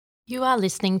You are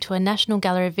listening to a National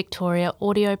Gallery of Victoria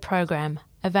audio program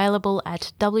available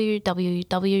at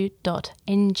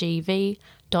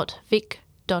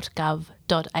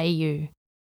www.ngv.vic.gov.au.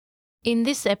 In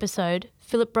this episode,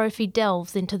 Philip Brophy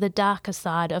delves into the darker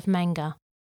side of manga.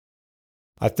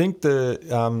 I think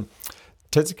the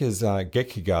Tezuka's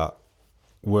Gekiga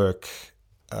work,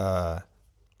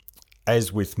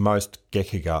 as with most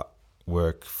Gekiga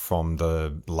work from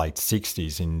the late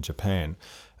 60s in Japan,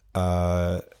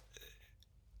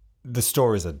 the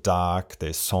stories are dark,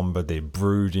 they're sombre, they're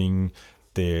brooding,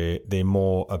 they're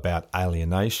more about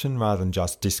alienation rather than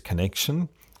just disconnection.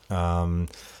 And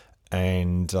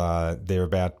they're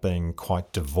about being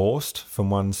quite divorced from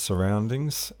one's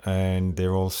surroundings, and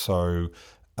they're also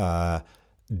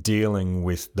dealing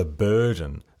with the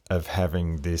burden of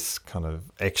having this kind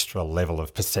of extra level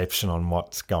of perception on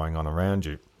what's going on around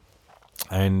you.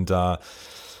 And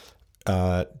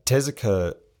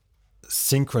Tezuka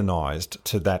synchronized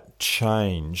to that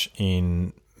change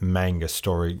in manga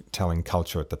storytelling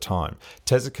culture at the time.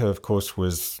 Tezuka, of course,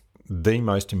 was the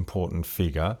most important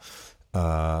figure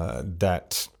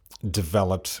that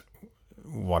developed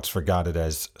what's regarded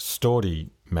as story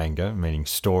manga, meaning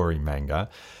story manga,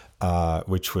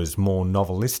 which was more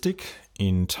novelistic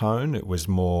in tone. It was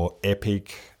more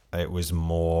epic. It was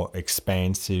more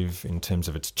expansive in terms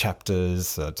of its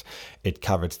chapters. It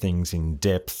covered things in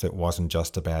depth. It wasn't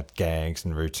just about gags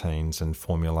and routines and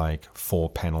formulaic 4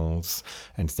 panels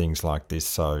and things like this.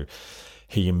 So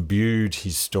he imbued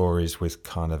his stories with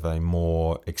kind of a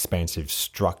more expansive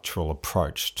structural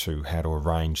approach to how to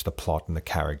arrange the plot and the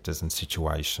characters and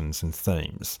situations and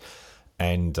themes.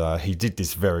 And he did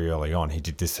this very early on. He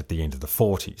did this at the end of the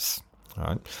 40s.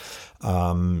 Right,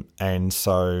 and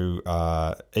so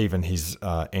even his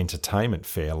entertainment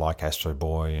fare, like Astro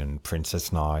Boy and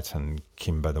Princess Knight and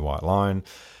Kimba the White Lion,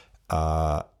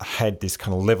 had this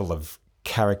kind of level of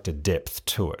character depth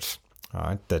to it,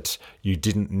 right, that you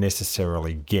didn't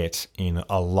necessarily get in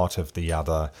a lot of the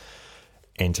other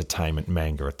entertainment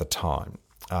manga at the time.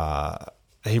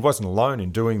 He wasn't alone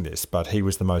in doing this, but he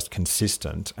was the most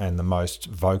consistent and the most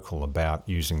vocal about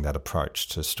using that approach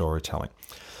to storytelling.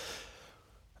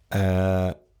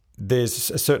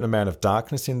 There's a certain amount of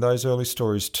darkness in those early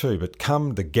stories too, but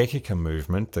come the Gekiga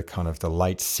movement, the kind of the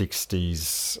late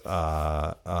 60s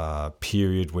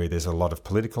period where there's a lot of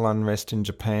political unrest in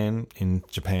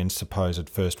Japan's supposed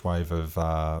first wave of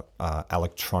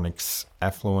electronics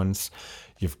affluence.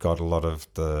 You've got a lot of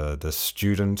the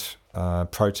student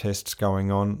protests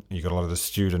going on. You've got a lot of the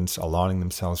students aligning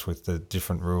themselves with the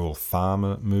different rural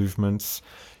farmer movements.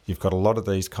 You've got a lot of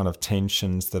these kind of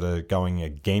tensions that are going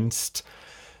against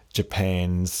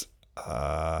Japan's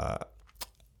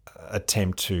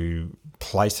attempt to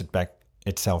place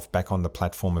itself back on the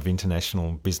platform of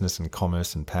international business and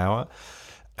commerce and power.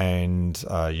 And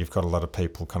you've got a lot of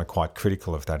people kind of quite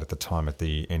critical of that at the time at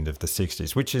the end of the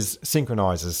 60s, which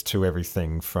synchronises to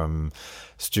everything from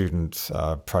student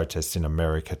protests in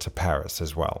America to Paris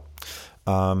as well.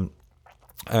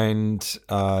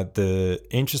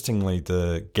 Interestingly,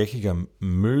 the Gekiga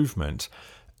movement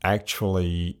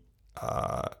actually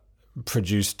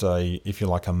produced a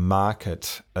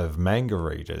market of manga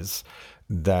readers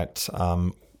that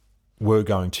were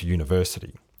going to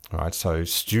university, right? So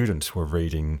students were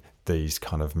reading these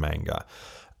kind of manga.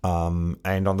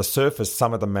 And on the surface,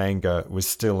 some of the manga was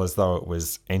still as though it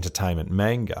was entertainment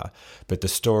manga, but the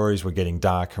stories were getting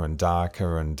darker and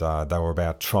darker, and they were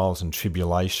about trials and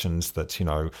tribulations that,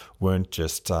 weren't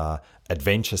just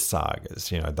adventure sagas.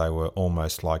 They were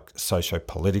almost like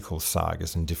socio-political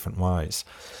sagas in different ways.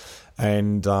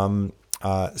 And so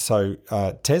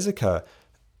Tezuka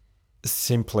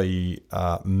simply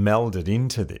melded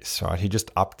into this, right? He just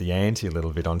upped the ante a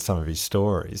little bit on some of his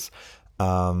stories.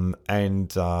 And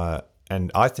I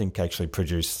think actually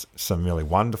produced some really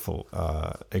wonderful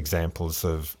examples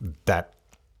of that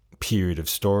period of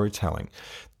storytelling.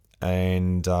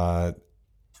 And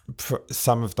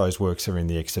some of those works are in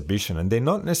the exhibition, and they're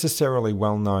not necessarily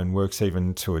well-known works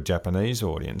even to a Japanese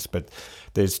audience, but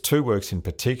there's 2 works in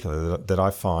particular that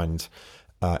I find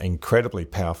incredibly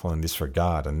powerful in this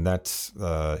regard, and that's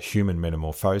Human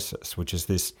Metamorphosis, which is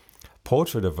this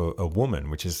portrait of a woman,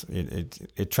 which is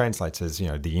it translates as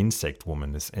the insect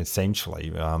woman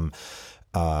essentially,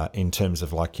 in terms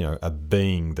of a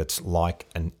being that's like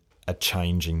a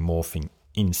changing, morphing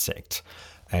insect,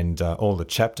 and all the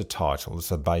chapter titles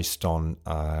are based on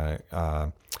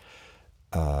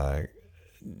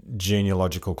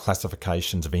genealogical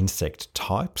classifications of insect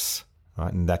types.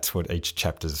 right? And that's what each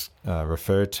chapter's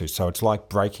referred to. So it's like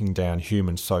breaking down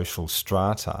human social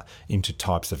strata into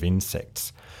types of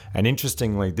insects. And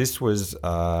interestingly, this was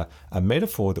a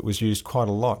metaphor that was used quite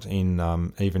a lot in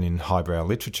even in highbrow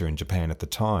literature in Japan at the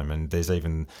time. And there's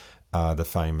even the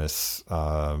famous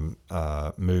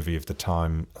movie of the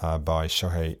time by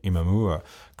Shohei Imamura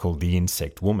called The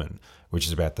Insect Woman, which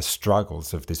is about the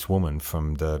struggles of this woman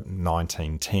from the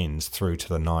 1910s through to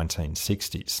the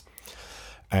 1960s.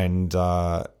 And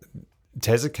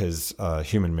Tezuka's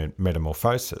Human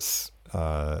Metamorphosis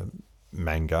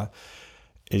manga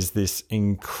is this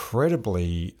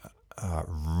incredibly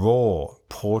raw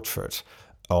portrait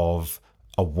of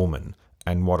a woman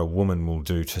and what a woman will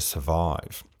do to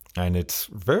survive. And it's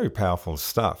very powerful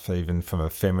stuff, even from a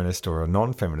feminist or a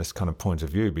non-feminist kind of point of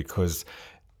view, because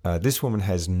this woman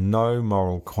has no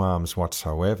moral qualms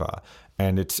whatsoever,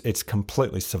 and it's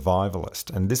completely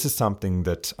survivalist. And this is something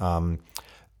that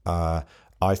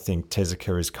I think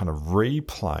Tezuka is kind of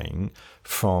replaying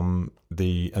from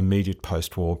the immediate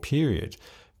post-war period,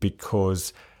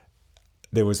 because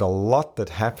there was a lot that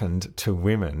happened to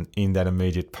women in that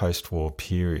immediate post-war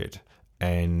period,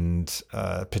 and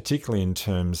particularly in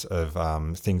terms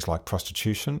of things like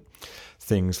prostitution,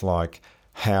 things like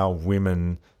how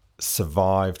women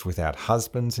survived without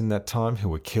husbands in that time who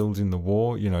were killed in the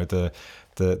war. You know, the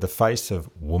face of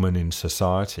woman in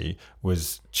society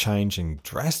was changing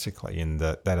drastically in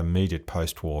that immediate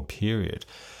post-war period.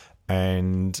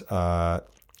 And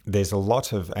there's a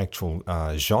lot of actual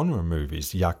genre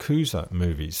movies, Yakuza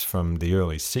movies from the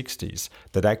early 60s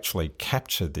that actually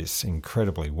capture this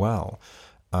incredibly well.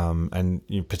 And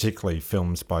particularly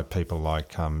films by people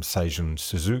like Seijun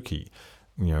Suzuki,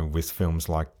 with films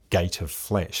like Gate of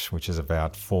Flesh, which is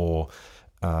about 4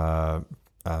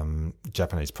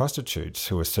 Japanese prostitutes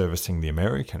who are servicing the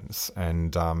Americans.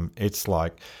 And it's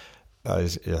like, I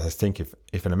think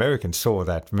if an American saw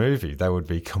that movie, they would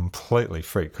be completely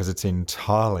freaked, because it's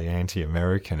entirely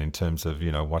anti-American in terms of,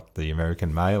 what the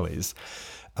American male is.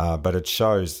 But it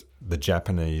shows the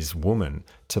Japanese woman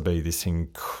to be this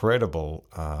incredible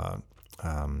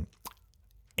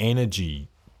energy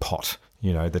pot,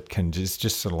 that can just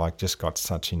sort of like just got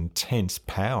such intense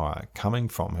power coming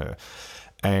from her.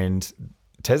 And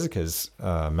Tezuka's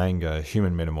manga,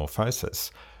 Human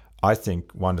Metamorphosis, I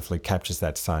think wonderfully captures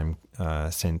that same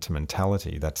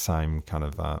sentimentality, that same kind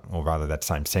of, or rather that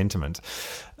same sentiment.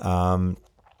 And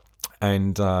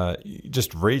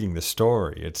just reading the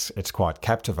story, it's quite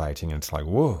captivating. And it's like,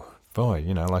 whoa, boy,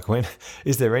 like when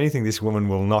is there anything this woman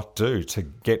will not do to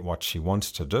get what she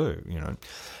wants to do,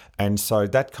 And so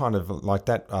that kind of like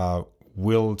that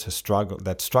will to struggle,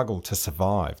 that struggle to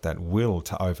survive, that will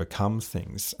to overcome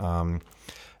things,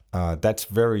 that's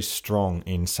very strong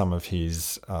in some of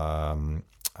his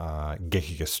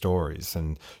Gekiga stories.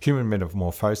 And Human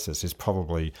Metamorphosis is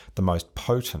probably the most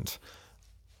potent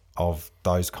of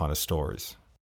those kind of stories.